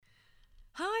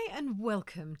and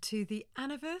welcome to the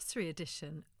anniversary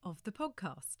edition of the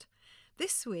podcast.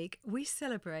 This week we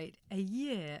celebrate a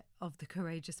year of The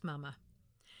Courageous Mama.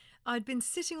 I'd been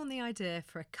sitting on the idea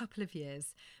for a couple of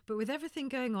years, but with everything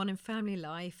going on in family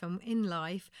life and in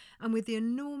life, and with the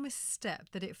enormous step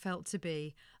that it felt to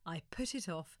be, I put it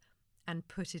off and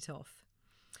put it off.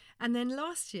 And then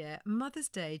last year, Mother's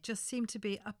Day just seemed to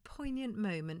be a poignant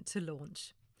moment to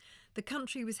launch. The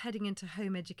country was heading into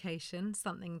home education,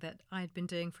 something that I had been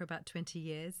doing for about 20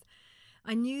 years.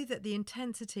 I knew that the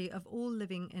intensity of all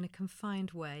living in a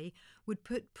confined way would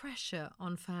put pressure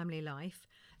on family life,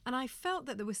 and I felt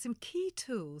that there were some key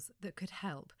tools that could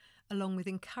help, along with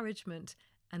encouragement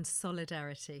and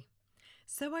solidarity.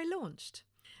 So I launched.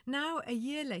 Now, a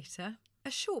year later,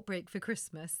 a short break for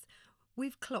Christmas,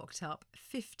 we've clocked up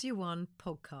 51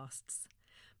 podcasts.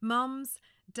 Mums,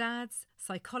 dads,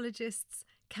 psychologists,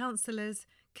 counsellors,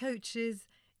 coaches,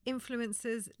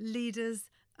 influencers, leaders,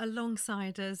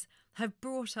 alongside us have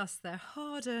brought us their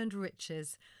hard-earned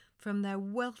riches from their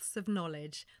wealths of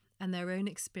knowledge and their own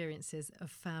experiences of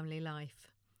family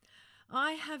life.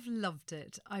 I have loved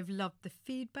it. I've loved the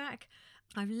feedback.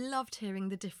 I've loved hearing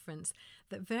the difference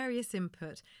that various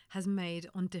input has made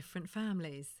on different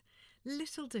families.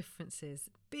 Little differences,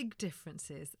 big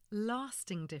differences,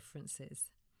 lasting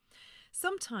differences.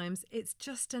 Sometimes it's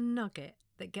just a nugget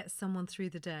that gets someone through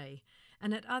the day,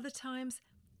 and at other times,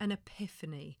 an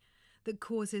epiphany that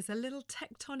causes a little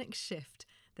tectonic shift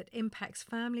that impacts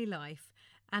family life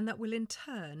and that will in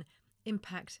turn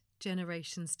impact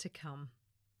generations to come.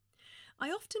 I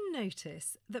often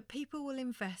notice that people will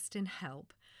invest in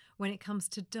help when it comes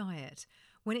to diet,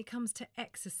 when it comes to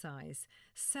exercise,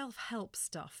 self-help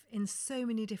stuff in so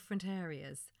many different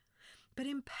areas. But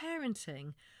in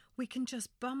parenting, we can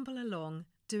just bumble along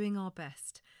doing our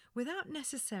best without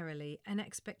necessarily an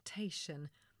expectation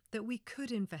that we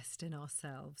could invest in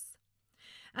ourselves.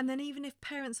 And then even if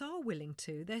parents are willing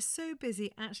to, they're so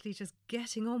busy actually just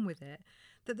getting on with it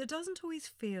that there doesn't always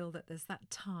feel that there's that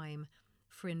time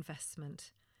for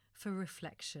investment, for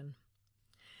reflection.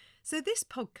 So this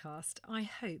podcast, I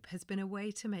hope, has been a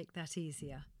way to make that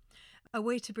easier, a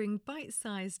way to bring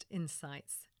bite-sized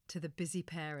insights to the busy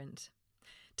parent,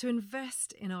 to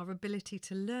invest in our ability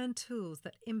to learn tools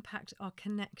that impact our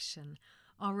connection,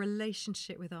 our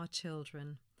relationship with our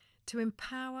children, to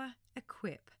empower,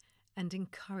 equip, and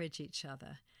encourage each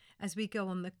other as we go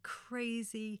on the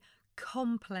crazy,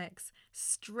 complex,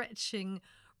 stretching,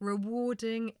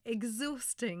 rewarding,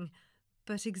 exhausting,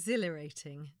 but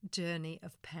exhilarating journey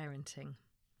of parenting.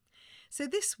 So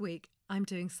this week, I'm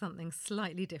doing something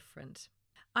slightly different.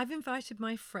 I've invited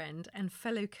my friend and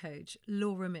fellow coach,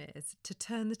 Laura Mears, to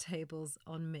turn the tables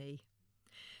on me.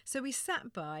 So we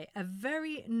sat by a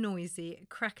very noisy,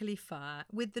 crackly fire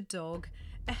with the dog,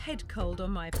 a head cold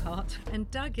on my part,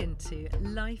 and dug into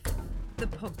life, the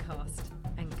podcast,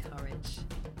 and courage.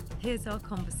 Here's our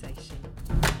conversation.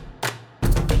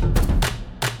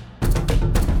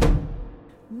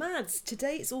 Mads,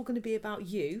 today it's all going to be about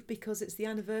you because it's the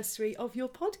anniversary of your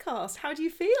podcast. How do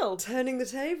you feel? Turning the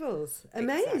tables.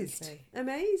 Amazed. Exactly.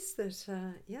 Amazed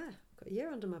that, got a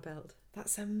year under my belt.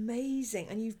 That's amazing.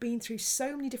 And you've been through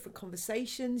so many different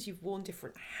conversations. You've worn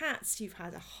different hats. You've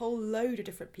had a whole load of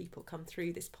different people come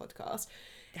through this podcast.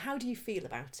 How do you feel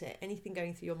about it? Anything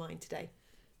going through your mind today?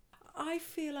 I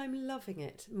feel I'm loving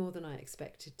it more than I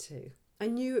expected to. I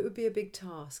knew it would be a big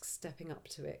task stepping up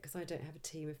to it because I don't have a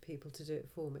team of people to do it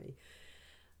for me.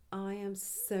 I am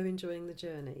so enjoying the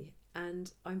journey,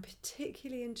 and I'm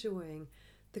particularly enjoying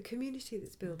the community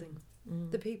that's building,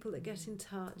 the people that get in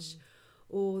touch,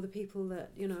 or the people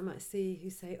that, I might see who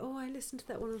say, oh, I listened to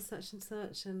that one on such and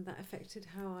such and that affected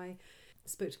how I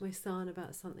spoke to my son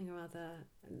about something or other.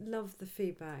 Love the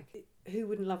feedback. Who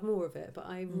wouldn't love more of it? But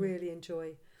I really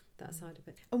enjoy that side of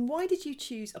it. And why did you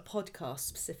choose a podcast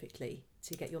specifically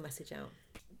to get your message out?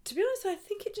 To be honest, I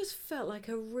think it just felt like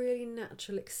a really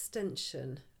natural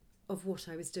extension of what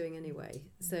I was doing anyway.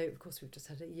 So, of course, we've just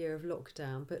had a year of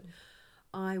lockdown, but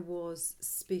I was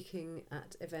speaking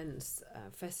at events,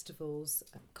 festivals,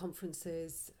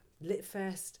 conferences,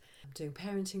 Litfest, doing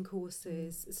parenting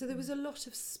courses. So there was a lot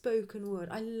of spoken word.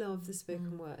 I love the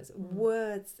spoken words.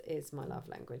 Words is my love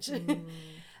language.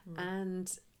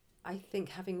 And I think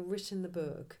having written the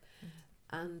book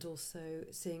and also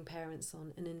seeing parents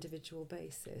on an individual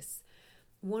basis,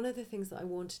 one of the things that I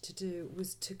wanted to do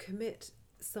was to commit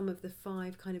some of the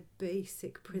 5 kind of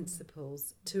basic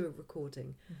principles to a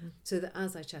recording, so that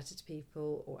as I chatted to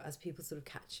people, or as people sort of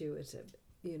catch you at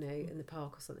in the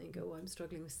park or something and go, oh, I'm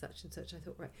struggling with such and such, I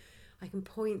thought, right, I can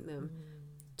point them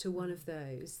to one of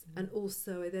those. And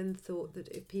also I then thought that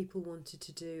if people wanted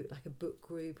to do like a book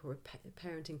group or a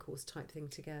parenting course type thing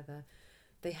together,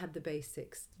 they had the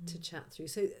basics to chat through.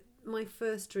 So my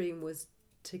first dream was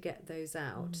to get those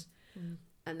out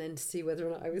and then to see whether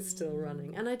or not I was still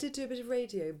running. And I did do a bit of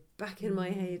radio back in my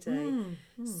heyday.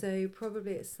 So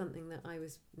probably it's something that I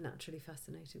was naturally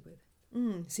fascinated with.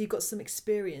 So you've got some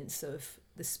experience of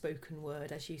the spoken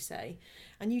word, as you say.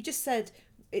 And you just said,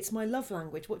 it's my love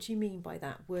language. What do you mean by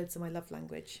that? Words are my love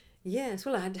language. Yes,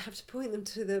 well, I'd have to point them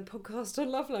to the podcast on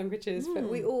love languages, but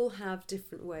we all have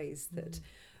different ways that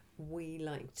we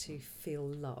like to feel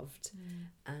loved.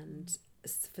 And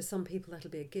for some people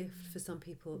that'll be a gift, for some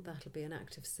people that'll be an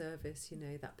act of service. You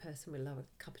know, that person will love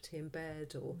a cup of tea in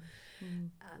bed, or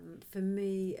for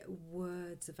me,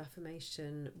 words of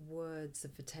affirmation, words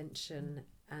of attention,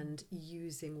 and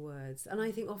using words. And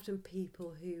I think often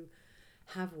people who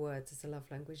have words as a love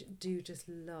language do just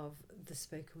love the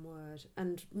spoken word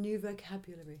and new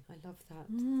vocabulary. I love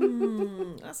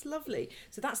that. That's lovely.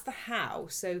 So that's the how.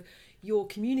 So you're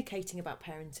communicating about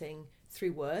parenting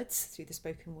through words, through the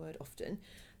spoken word often.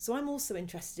 So I'm also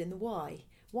interested in the why.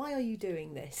 Why are you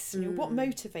doing this? You know, what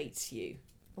motivates you,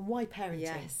 and why parenting?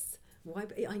 Yes, why?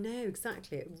 I know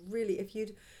exactly. It really,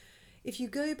 if you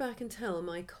go back and tell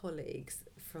my colleagues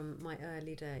from my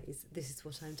early days, this is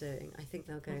what I'm doing, I think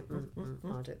they'll go,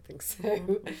 I don't think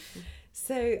so.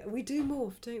 So we do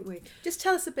morph, don't we? Just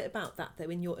tell us a bit about that, though,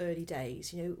 in your early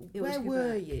days. You know, where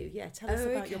were you? Yeah, tell us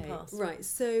about your past. Right,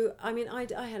 so, I mean, I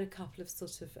had a couple of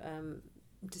sort of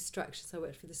distractions. I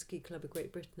worked for the Ski Club of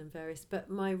Great Britain and various, but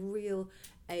my real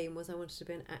aim was I wanted to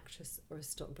be an actress or a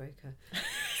stockbroker.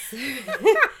 So,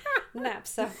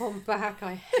 knapsack on back,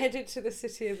 I headed to the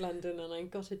City of London and I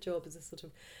got a job as a sort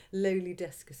of lowly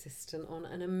desk assistant on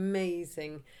an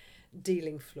amazing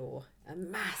dealing floor, a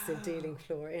massive dealing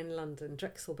floor in London,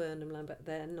 Drexel Burnham Lambert.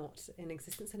 They're not in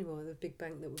existence anymore. The big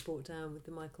bank that was brought down with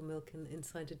the Michael Milken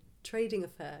insider trading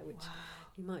affair, which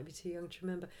you might be too young to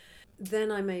remember.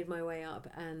 Then I made my way up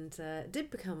and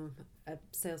did become a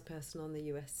salesperson on the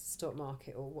US stock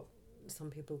market, or what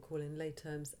some people call in lay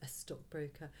terms a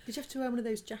stockbroker. Did you have to wear one of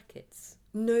those jackets?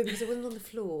 No, because I wasn't on the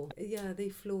floor. Yeah, the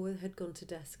floor had gone to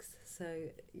desks. So,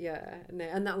 yeah, no,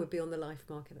 and that would be on the life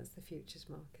market. That's the futures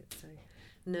market. So,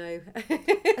 no.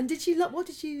 And what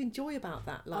did you enjoy about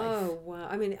that life? Oh, wow.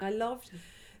 I mean, I loved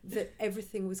that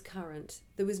everything was current.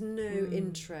 There was no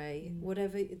in tray.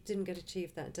 Whatever didn't get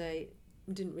achieved that day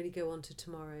didn't really go on to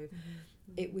tomorrow.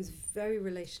 It was very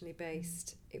relationally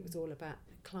based. It was all about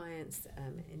clients,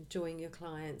 enjoying your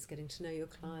clients, getting to know your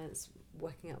clients,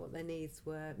 working out what their needs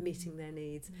were, meeting their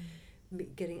needs,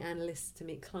 getting analysts to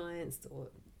meet clients or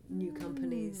new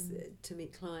companies to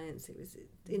meet clients. It was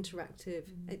interactive.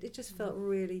 It just felt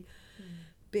really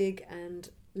big and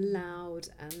loud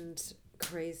and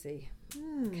crazy,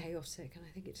 chaotic, and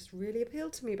I think it just really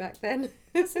appealed to me back then.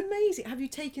 That's amazing. Have you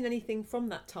taken anything from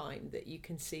that time that you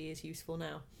can see as useful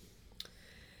now?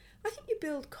 I think you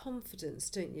build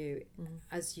confidence, don't you,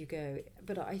 as you go.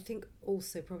 But I think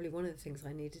also probably one of the things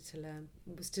I needed to learn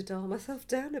was to dial myself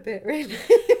down a bit, really.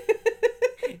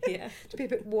 Yeah. To be a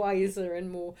bit wiser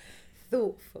and more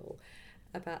thoughtful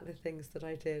about the things that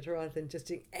I did, rather than just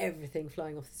doing everything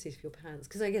flying off the seat of your pants.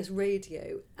 Because I guess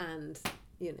radio and,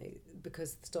 you know,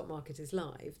 because the stock market is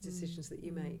live, decisions that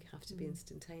you make have to be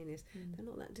instantaneous. They're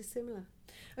not that dissimilar.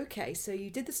 Okay, so you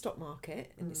did the stock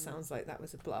market, and it sounds like that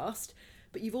was a blast.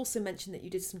 But you've also mentioned that you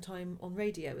did some time on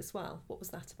radio as well. What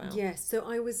was that about? Yes, so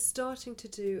I was starting to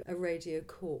do a radio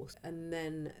course, and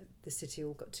then the city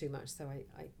all got too much, so I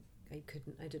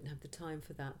didn't have the time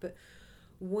for that. But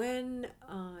when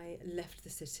I left the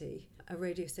city, a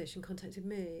radio station contacted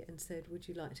me and said, would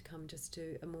you like to come just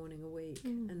do a morning a week?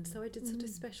 And so I did sort of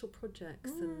special projects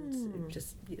and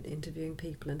just interviewing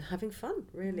people and having fun,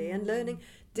 really, and learning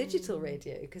digital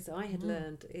radio, because I had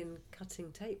learned in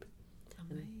cutting tape.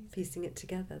 Amazing. And piecing it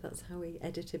together. That's how we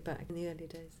edited back in the early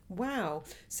days. Wow.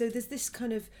 So there's this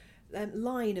kind of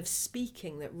line of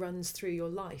speaking that runs through your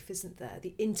life, isn't there?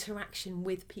 The interaction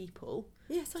with people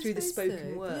through the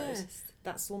spoken word. Yes.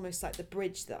 That's almost like the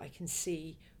bridge that I can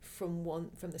see from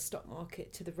the stock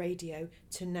market to the radio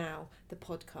to now the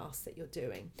podcast that you're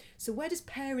doing. So where does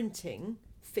parenting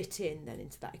fit in then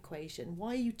into that equation?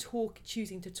 Why are you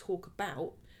choosing to talk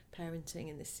about parenting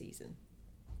in this season?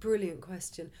 Brilliant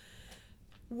question.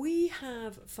 We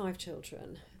have 5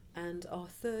 children, and our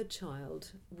third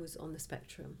child was on the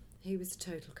spectrum. He was a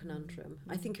total conundrum.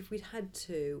 I think if we'd had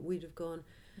 2, we'd have gone,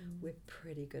 we're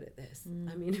pretty good at this.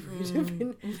 I mean, it would have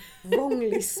been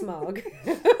wrongly smug.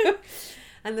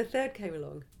 And the third came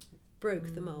along,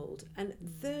 broke the mould, and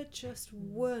there just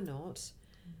were not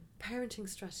parenting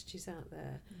strategies out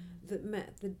there that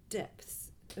met the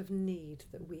depths of need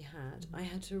that we had. I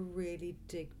had to really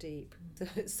dig deep,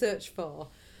 search far.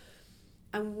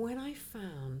 And when I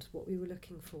found what we were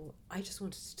looking for, I just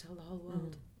wanted to tell the whole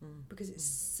world because it's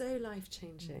so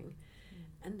life-changing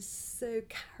and so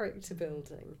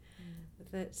character-building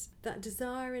that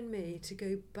desire in me to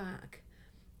go back,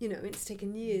 you know, it's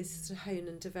taken years to hone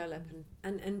and develop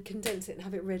and condense it and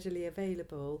have it readily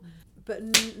available. But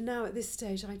now at this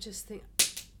stage, I just think,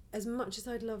 as much as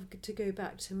I'd love to go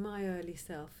back to my early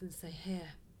self and say, here,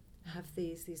 have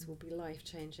these will be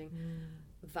life-changing.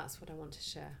 That's what I want to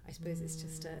share. I suppose it's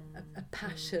just a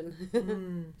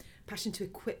passion. Passion to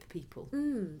equip people.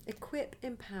 Equip,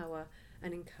 empower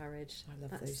and encourage. I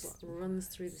love That's those. what runs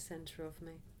through the centre of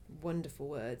me. Wonderful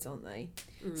words, aren't they?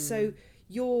 So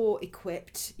you're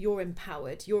equipped, you're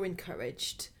empowered, you're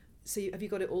encouraged. So have you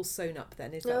got it all sewn up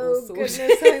then? Is that all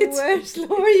sorted? Goodness, I wish,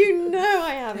 Laura, you know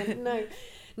I haven't. No,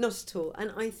 not at all.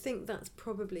 And I think that's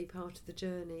probably part of the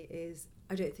journey is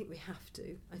I don't think we have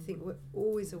to. I think we're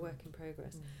always a work in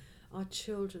progress. Our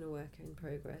children are work in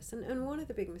progress. And one of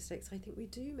the big mistakes I think we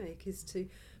do make is to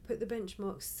put the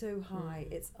benchmark so high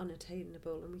it's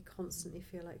unattainable and we constantly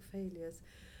feel like failures.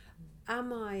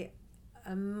 Am I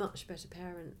a much better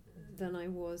parent than I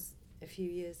was a few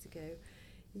years ago?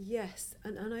 Yes,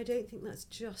 and I don't think that's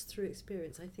just through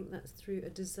experience. I think that's through a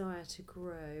desire to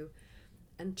grow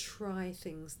and try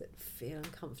things that feel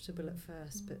uncomfortable at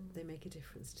first, but they make a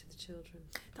difference to the children.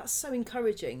 That's so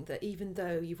encouraging that even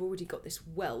though you've already got this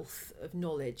wealth of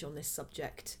knowledge on this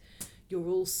subject, you're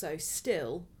also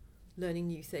still learning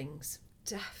new things.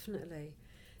 Definitely.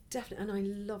 And I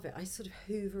love it. I sort of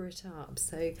hoover it up.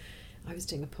 So I was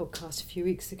doing a podcast a few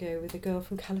weeks ago with a girl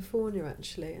from California,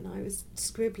 actually, and I was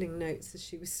scribbling notes as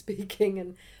she was speaking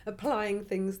and applying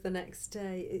things the next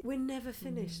day. We're never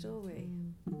finished, are we?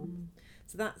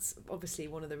 So that's obviously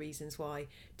one of the reasons why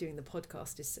doing the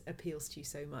podcast appeals to you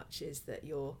so much, is that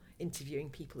you're interviewing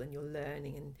people and you're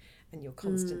learning and you're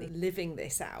constantly living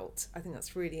this out. I think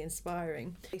that's really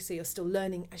inspiring. So you're still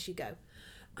learning as you go.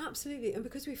 Absolutely. And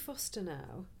because we foster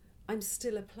now, I'm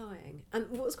still applying. And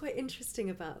what's quite interesting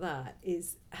about that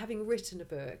is having written a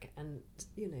book and,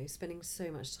 you know, spending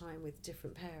so much time with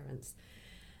different parents,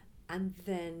 and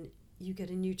then you get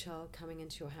a new child coming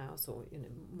into your house, or, you know,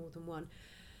 more than one,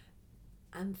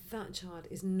 and that child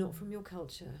is not from your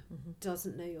culture,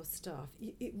 doesn't know your stuff.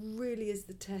 It really is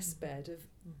the test bed of,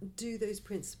 do those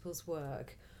principles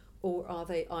work, or are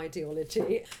they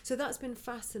ideology? So that's been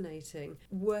fascinating,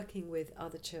 working with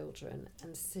other children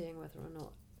and seeing whether or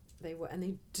not they were, and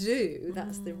they do.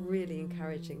 That's the really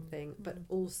encouraging thing. But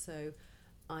also,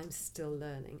 I'm still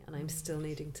learning and I'm still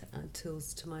needing to add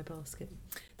tools to my basket.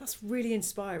 That's really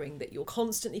inspiring that you're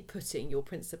constantly putting your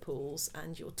principles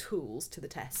and your tools to the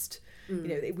test. You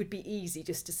know, it would be easy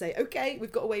just to say, okay,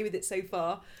 we've got away with it so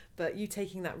far, but you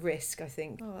taking that risk, I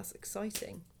think, oh, that's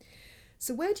exciting.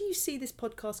 So where do you see this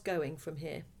podcast going from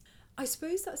here? I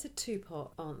suppose that's a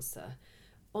two-part answer.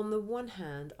 On the one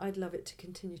hand, I'd love it to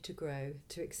continue to grow,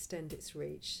 to extend its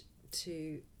reach,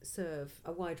 to serve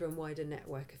a wider and wider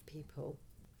network of people.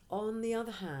 On the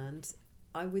other hand,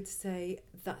 I would say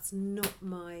that's not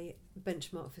my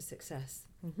benchmark for success.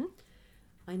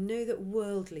 I know that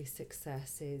worldly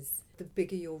success is the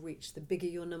bigger your reach, the bigger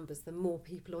your numbers, the more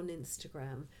people on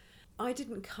Instagram. I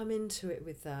didn't come into it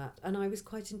with that, and I was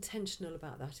quite intentional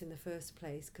about that in the first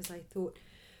place, because I thought,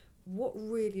 what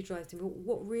really drives me,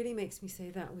 what really makes me say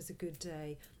that was a good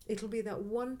day, it'll be that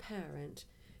one parent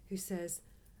who says,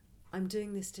 I'm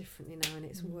doing this differently now and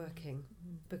it's working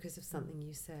because of something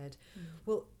you said.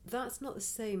 Well, that's not the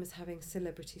same as having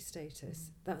celebrity status.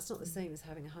 That's not the same as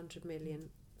having 100 million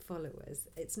followers.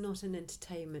 It's not an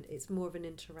entertainment, it's more of an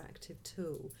interactive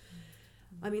tool.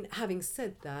 I mean, having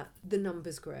said that, the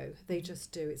numbers grow. They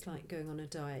just do. It's like going on a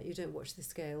diet. You don't watch the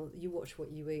scale, you watch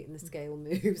what you eat and the scale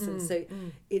moves. And so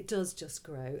it does just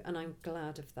grow. And I'm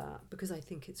glad of that because I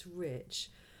think it's rich.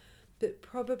 But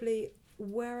probably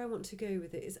where I want to go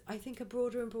with it is, I think, a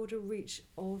broader and broader reach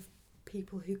of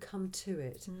people who come to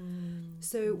it.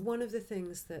 So one of the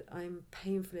things that I'm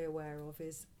painfully aware of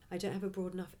is I don't have a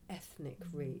broad enough ethnic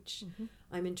reach.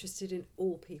 I'm interested in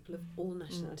all people of all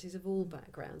nationalities, of all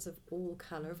backgrounds, of all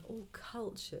colour, of all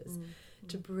cultures,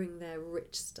 to bring their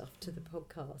rich stuff to the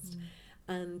podcast.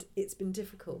 And it's been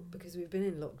difficult because we've been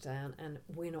in lockdown and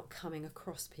we're not coming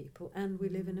across people, and we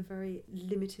live in a very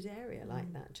limited area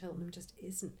like that. Cheltenham just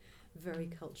isn't very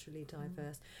culturally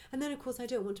diverse. And then, of course, I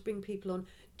don't want to bring people on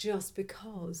just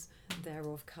because they're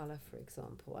of colour, for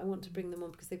example. I want to bring them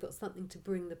on because they've got something to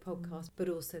bring the podcast, but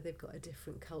also they've got a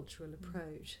different cultural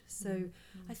approach. So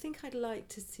I think I'd like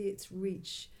to see its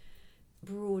reach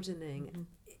broadening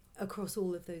across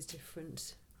all of those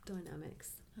different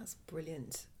dynamics. That's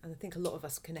brilliant. And I think a lot of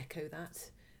us can echo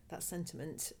that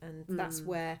sentiment. And that's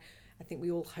where I think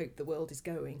we all hope the world is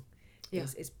going,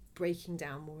 is breaking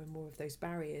down more and more of those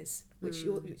barriers, which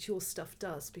your stuff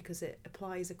does, because it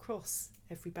applies across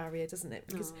every barrier, doesn't it?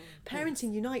 Because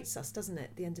parenting unites us, doesn't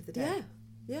it, at the end of the day?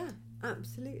 Yeah,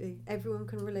 absolutely. Everyone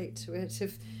can relate to it.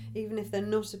 Even if they're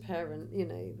not a parent,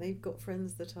 they've got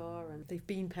friends that are, and they've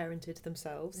been parented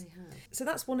themselves. They have. So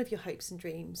that's one of your hopes and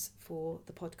dreams for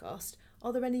the podcast.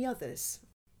 Are there any others?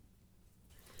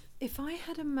 If I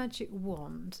had a magic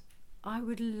wand, I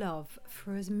would love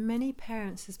for as many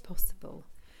parents as possible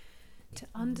to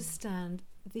understand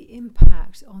the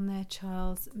impact on their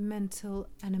child's mental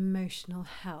and emotional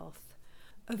health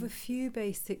of a few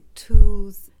basic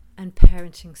tools and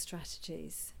parenting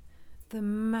strategies. The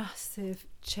massive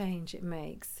change it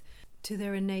makes to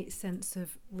their innate sense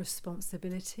of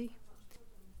responsibility,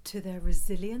 to their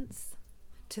resilience,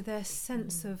 to their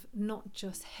sense of not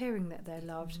just hearing that they're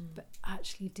loved, but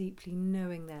actually deeply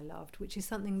knowing they're loved, which is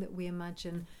something that we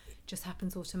imagine just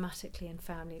happens automatically in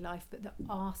family life, but there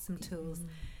are some tools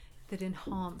that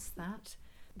enhance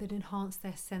that enhance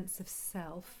their sense of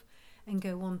self and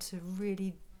go on to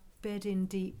really bed in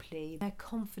deeply their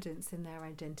confidence in their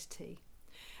identity.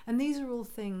 And these are all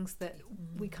things that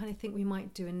we kind of think we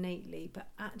might do innately, but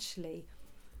actually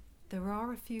there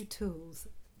are a few tools,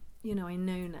 I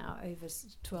know now over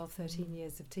 12, 13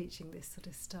 years of teaching this sort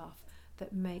of stuff,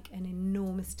 that make an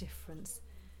enormous difference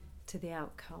to the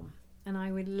outcome. And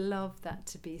I would love that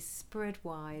to be spread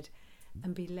wide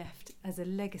and be left as a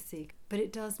legacy. But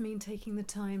it does mean taking the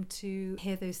time to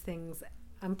hear those things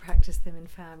and practice them in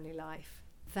family life.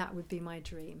 That would be my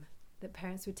dream, that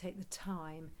parents would take the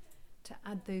time to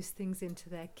add those things into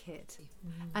their kit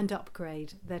and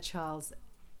upgrade their child's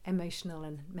emotional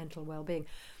and mental well-being.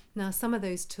 Now, some of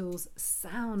those tools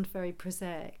sound very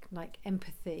prosaic, like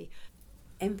empathy.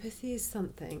 Empathy is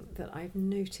something that I've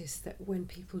noticed that when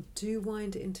people do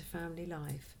wind it into family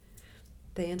life,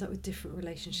 they end up with different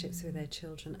relationships with their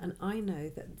children. And I know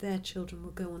that their children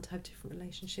will go on to have different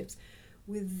relationships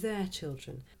with their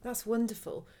children. That's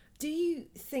wonderful. Do you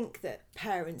think that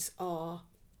parents are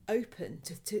open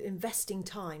to investing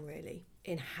time, really,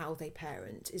 in how they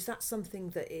parent? Is that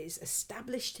something that is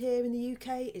established here in the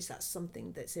UK? Is that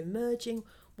something that's emerging?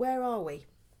 Where are we?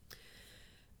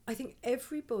 I think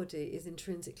everybody is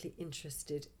intrinsically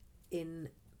interested in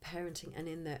parenting and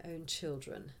in their own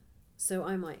children. So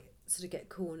I might sort of get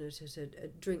cornered at a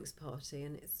drinks party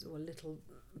and it's, well, little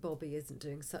Bobby isn't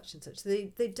doing such and such.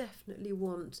 They definitely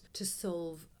want to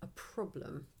solve a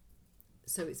problem.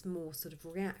 So it's more sort of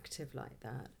reactive like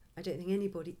that. I don't think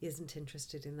anybody isn't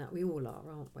interested in that. We all are,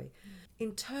 aren't we?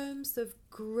 In terms of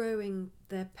growing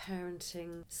their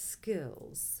parenting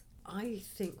skills, I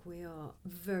think we are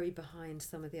very behind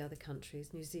some of the other countries,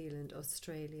 New Zealand,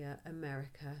 Australia,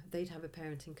 America. They'd have a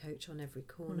parenting coach on every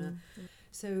corner.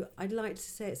 So I'd like to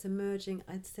say it's emerging.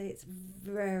 I'd say it's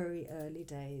very early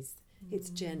days. It's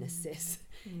genesis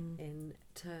in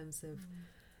terms of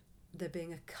there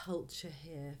being a culture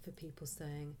here for people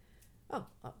saying, oh,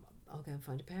 I'll go and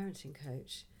find a parenting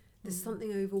coach. There's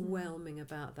something overwhelming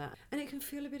about that. And it can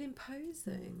feel a bit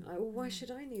imposing. Like, well, why should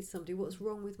I need somebody? What's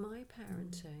wrong with my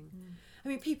parenting? I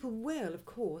mean, people will, of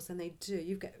course, and they do.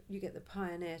 You get the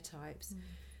pioneer types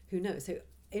who know. So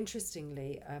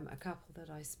interestingly, a couple that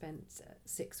I spent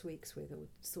 6 weeks with, or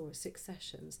saw 6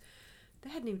 sessions, they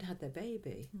hadn't even had their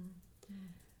baby.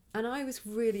 And I was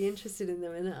really interested in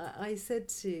them, and I said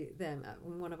to them at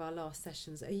one of our last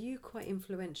sessions, are you quite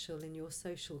influential in your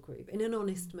social group, in an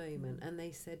honest moment? And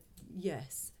they said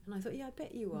yes. And I thought, yeah, I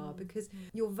bet you are, because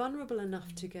you're vulnerable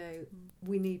enough to go,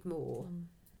 we need more.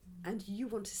 And you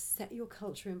want to set your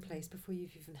culture in place before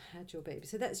you've even had your baby.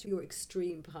 So that's your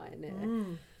extreme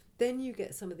pioneer. Then you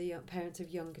get some of the parents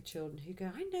of younger children who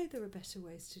go, I know there are better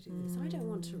ways to do this. I don't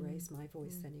want to raise my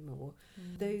voice anymore.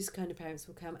 Those kind of parents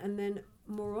will come. And then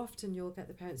more often you'll get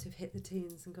the parents who've hit the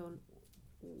teens and gone,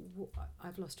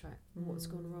 I've lost track. What's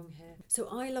gone wrong here? So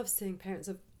I love seeing parents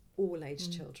of all age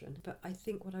children. But I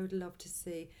think what I would love to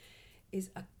see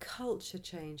is a culture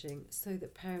changing so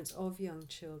that parents of young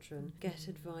children get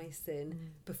advice in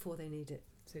before they need it.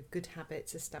 So good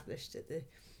habits established at the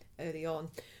early on.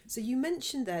 So you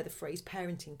mentioned there the phrase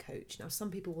parenting coach. Now,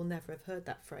 some people will never have heard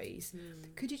that phrase.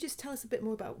 Could you just tell us a bit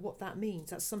more about what that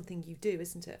means? That's something you do,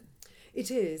 isn't it?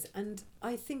 It is, and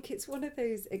I think it's one of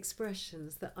those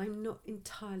expressions that I'm not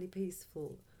entirely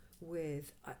peaceful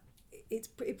with.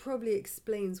 It probably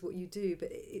explains what you do, but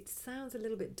it sounds a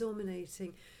little bit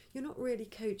dominating. You're not really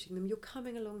coaching them, you're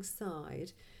coming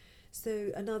alongside.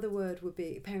 So another word would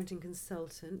be parenting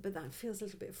consultant, but that feels a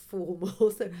little bit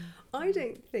formal. So I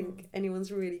don't think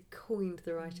anyone's really coined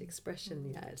the right expression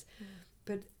yet.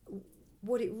 But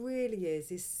what it really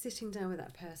is sitting down with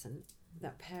that person,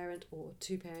 that parent or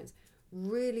two parents,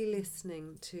 really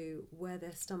listening to where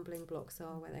their stumbling blocks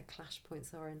are, where their clash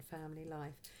points are in family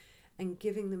life, and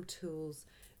giving them tools,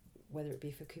 whether it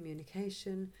be for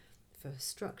communication, for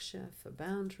structure, for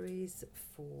boundaries,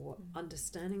 for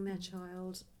understanding their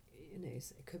child. You know,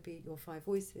 it could be your 5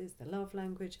 voices, the love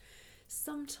language.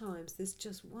 Sometimes there's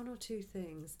just one or two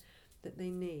things that they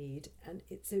need, and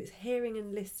it's hearing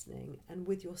and listening, and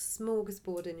with your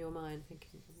smorgasbord in your mind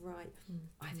thinking, right,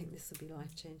 I think this will be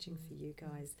life-changing for you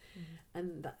guys.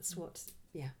 And that's what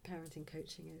parenting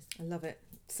coaching is. I love it.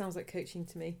 Sounds like coaching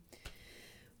to me.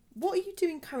 What are you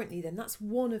doing currently then? That's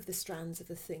one of the strands of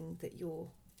the thing that you're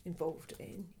involved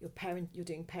in. You're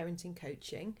doing parenting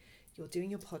coaching, you're doing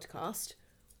your podcast.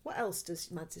 What else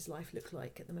does Mads's life look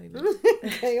like at the moment?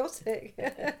 Chaotic.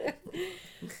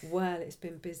 Well, it's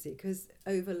been busy because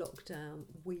over lockdown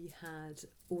we had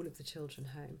all of the children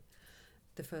home.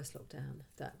 The first lockdown,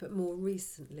 but more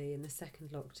recently in the second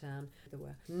lockdown there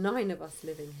were 9 of us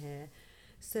living here.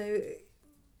 So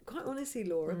quite honestly,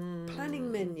 Laura,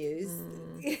 planning menus,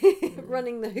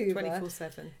 running the Hoover,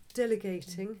 24/7,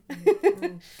 delegating.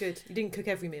 Good. You didn't cook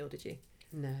every meal, did you?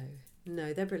 No,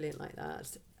 they're brilliant like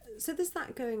that. So there's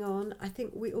that going on. I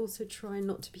think we also try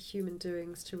not to be human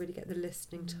doings, to really get the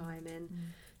listening time in,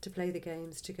 to play the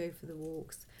games, to go for the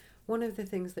walks. One of the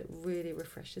things that really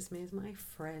refreshes me is my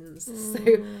friends.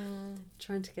 So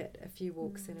trying to get a few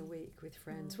walks in a week with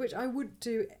friends, which I would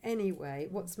do anyway.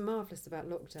 What's marvellous about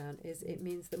lockdown is it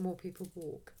means that more people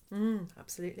walk.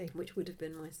 Absolutely. Which would have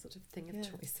been my sort of thing of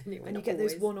choice anyway. And you get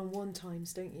those one-on-one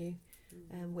times, don't you?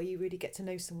 Where you really get to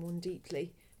know someone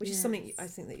deeply, which is something I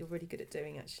think that you're really good at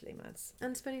doing, actually, Mads.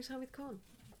 And spending time with Con.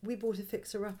 We bought a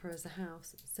fixer-upper as a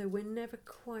house, so we're never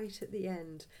quite at the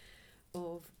end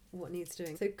of what needs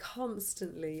doing. So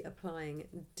constantly applying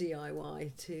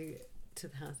DIY to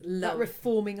the house. That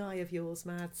reforming eye of yours,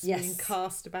 Mads, being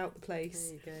cast about the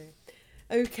place. There you go.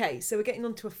 Okay, so we're getting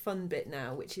on to a fun bit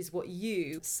now, which is what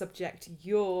you subject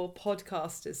your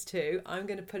podcasters to. I'm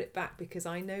going to put it back because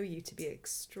I know you to be an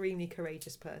extremely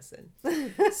courageous person.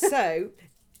 So,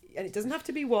 and it doesn't have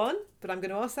to be one, but I'm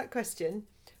going to ask that question.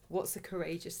 What's the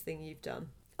courageous thing you've done?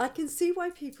 I can see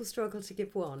why people struggle to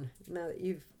give one now that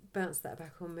you've bounced that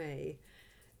back on me.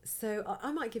 So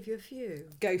I might give you a few.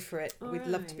 Go for it. All We'd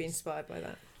love to right. be inspired by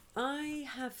that. I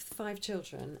have 5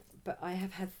 children, but I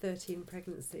have had 13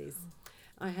 pregnancies.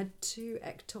 I had 2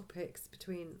 ectopics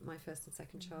between my first and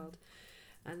second child,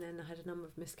 and then I had a number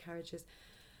of miscarriages.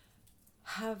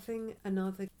 Having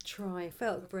another try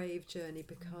felt a brave journey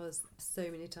because so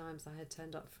many times I had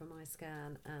turned up for my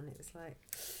scan and it was like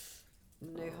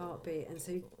no heartbeat, and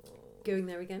so going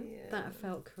there again, that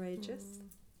felt courageous.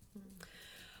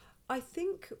 I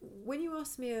think when you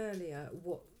asked me earlier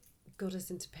what got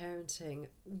us into parenting,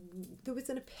 there was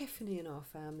an epiphany in our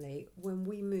family when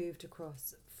we moved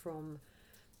across from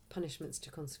punishments to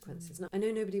consequences. Now, I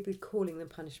know nobody would be calling them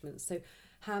punishments, so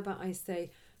how about I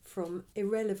say from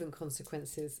irrelevant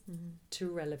consequences to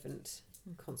relevant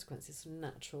consequences,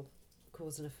 natural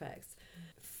cause and effects.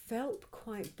 Felt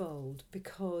quite bold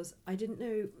because I didn't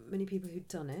know many people who'd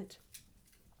done it,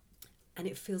 and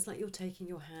it feels like you're taking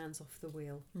your hands off the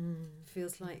wheel.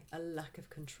 Feels like a lack of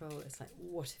control. It's like,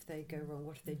 what if they go wrong?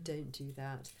 What if they don't do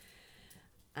that?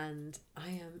 And I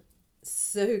am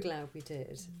so glad we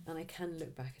did, and I can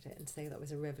look back at it and say that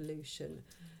was a revolution.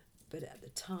 But at the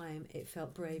time it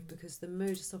felt brave because the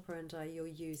modus operandi you're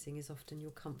using is often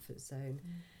your comfort zone,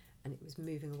 and it was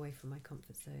moving away from my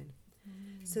comfort zone.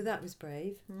 So that was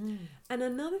brave. And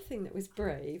another thing that was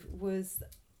brave was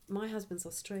my husband's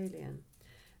Australian,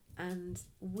 and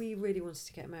we really wanted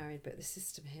to get married, but the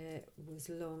system here was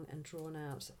long and drawn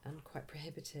out and quite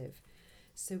prohibitive,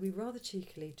 so we rather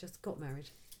cheekily just got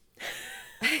married.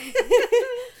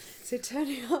 So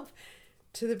turning up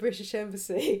to the British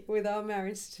Embassy with our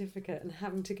marriage certificate and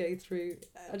having to go through,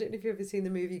 I don't know if you've ever seen the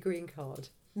movie Green Card.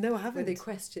 No, I haven't. Where they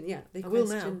question, I will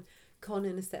now. question Con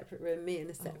in a separate room, me in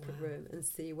a separate room, and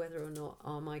see whether or not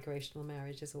our migrational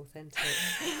marriage is authentic.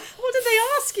 What did they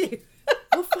ask you?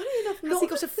 Well, funny enough, Has not he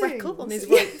got the a freckle on things.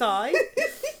 his right thigh?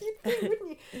 You'd think,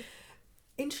 wouldn't you?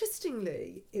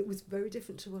 Interestingly, it was very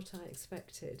different to what I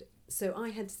expected. So I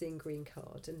had seen Green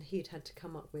Card, and he'd had to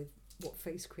come up with what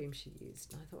face cream she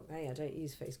used. And I thought, A, I don't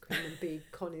use face cream, and B,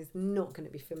 Con is not going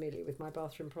to be familiar with my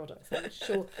bathroom products. I'm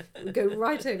sure it would go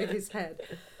right over his head.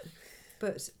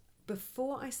 But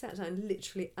before I sat down,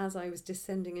 literally as I was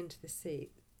descending into the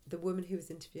seat, the woman who was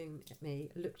interviewing me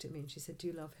looked at me and she said, "Do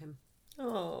you love him?"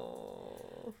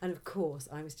 Oh. And of course,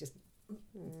 I was just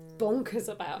bonkers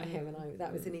about him, and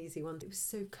that was an easy one. It was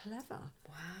so clever.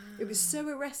 Wow. It was so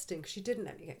arresting because she didn't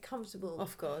let me get comfortable.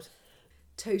 Off guard.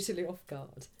 Totally off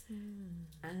guard.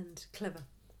 And clever.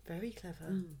 Very clever.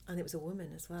 And it was a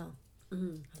woman as well.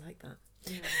 I like that.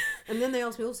 Yeah. And then they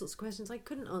asked me all sorts of questions I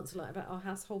couldn't answer, like about our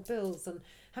household bills and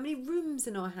how many rooms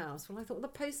in our house. Well, I thought, well, the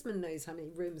postman knows how many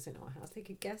rooms in our house. They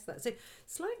could guess that. So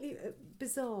slightly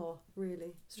bizarre,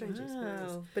 really. Strange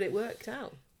experience. But it worked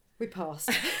out. We passed.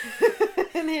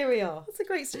 And here we are. That's a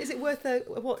great... Is it worth a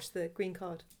watch, The Green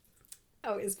Card?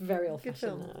 Oh, it's very Good old-fashioned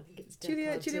film. now. I think it's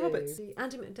Julia Depardieu. Roberts?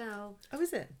 Andy McDowell. Oh,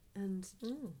 is it? And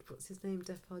what's his name?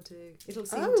 Depardieu. It'll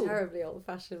seem Oh. terribly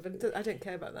old-fashioned, but I don't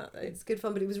care about that, though. it's good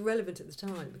fun. But it was relevant at the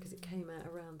time because it came out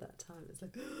around that time. It's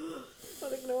like, oh, they're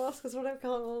going to ask us what I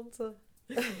can't answer.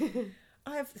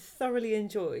 I have thoroughly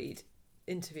enjoyed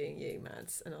interviewing you,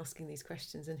 Mads, and asking these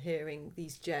questions and hearing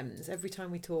these gems. Every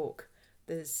time we talk,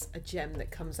 there's a gem that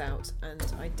comes out, and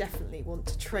I definitely want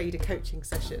to trade a coaching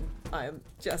session. I am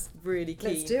just really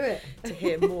keen Let's do it. to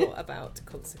hear more about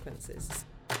consequences.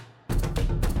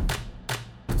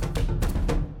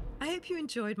 I hope you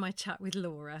enjoyed my chat with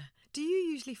Laura. Do you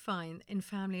usually find in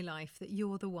family life that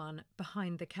you're the one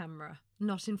behind the camera,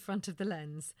 not in front of the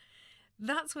lens?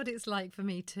 That's what it's like for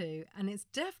me too, and it's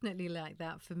definitely like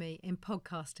that for me in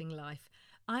podcasting life.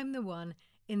 I'm the one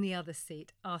in the other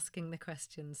seat asking the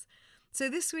questions. So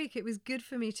this week it was good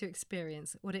for me to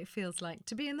experience what it feels like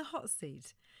to be in the hot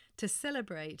seat, to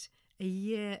celebrate a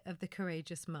year of the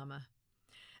Courageous Mama.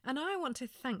 And I want to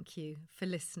thank you for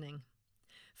listening,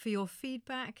 for your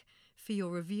feedback, for your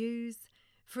reviews,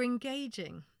 for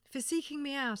engaging, for seeking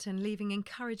me out and leaving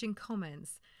encouraging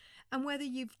comments. And whether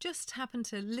you've just happened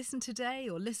to listen today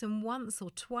or listen once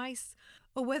or twice,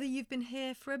 or whether you've been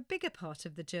here for a bigger part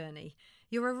of the journey,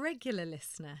 you're a regular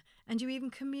listener and you even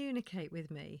communicate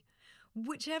with me.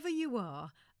 Whichever you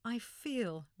are, I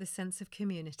feel the sense of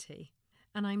community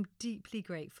and I'm deeply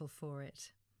grateful for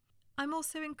it. I'm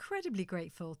also incredibly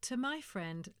grateful to my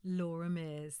friend Laura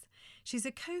Mears. She's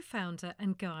a co-founder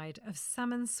and guide of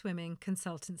Salmon Swimming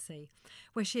Consultancy,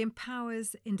 where she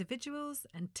empowers individuals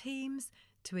and teams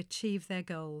to achieve their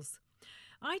goals.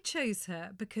 I chose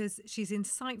her because she's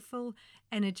insightful,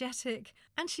 energetic,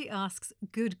 and she asks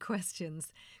good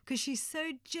questions because she's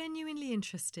so genuinely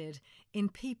interested in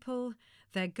people,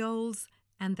 their goals,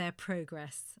 and their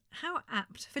progress. How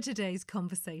apt for today's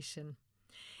conversation.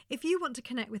 If you want to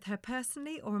connect with her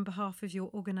personally or on behalf of your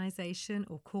organisation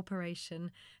or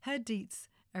corporation, her deets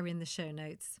are in the show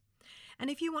notes. And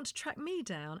if you want to track me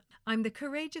down, I'm the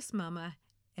Courageous Mama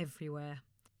everywhere.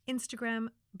 Instagram,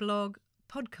 blog,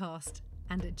 podcast,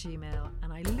 and at Gmail,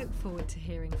 and I look forward to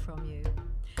hearing from you.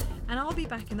 And I'll be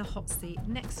back in the hot seat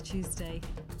next Tuesday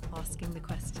asking the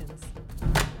questions.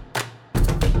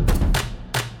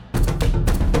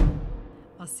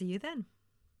 I'll see you then.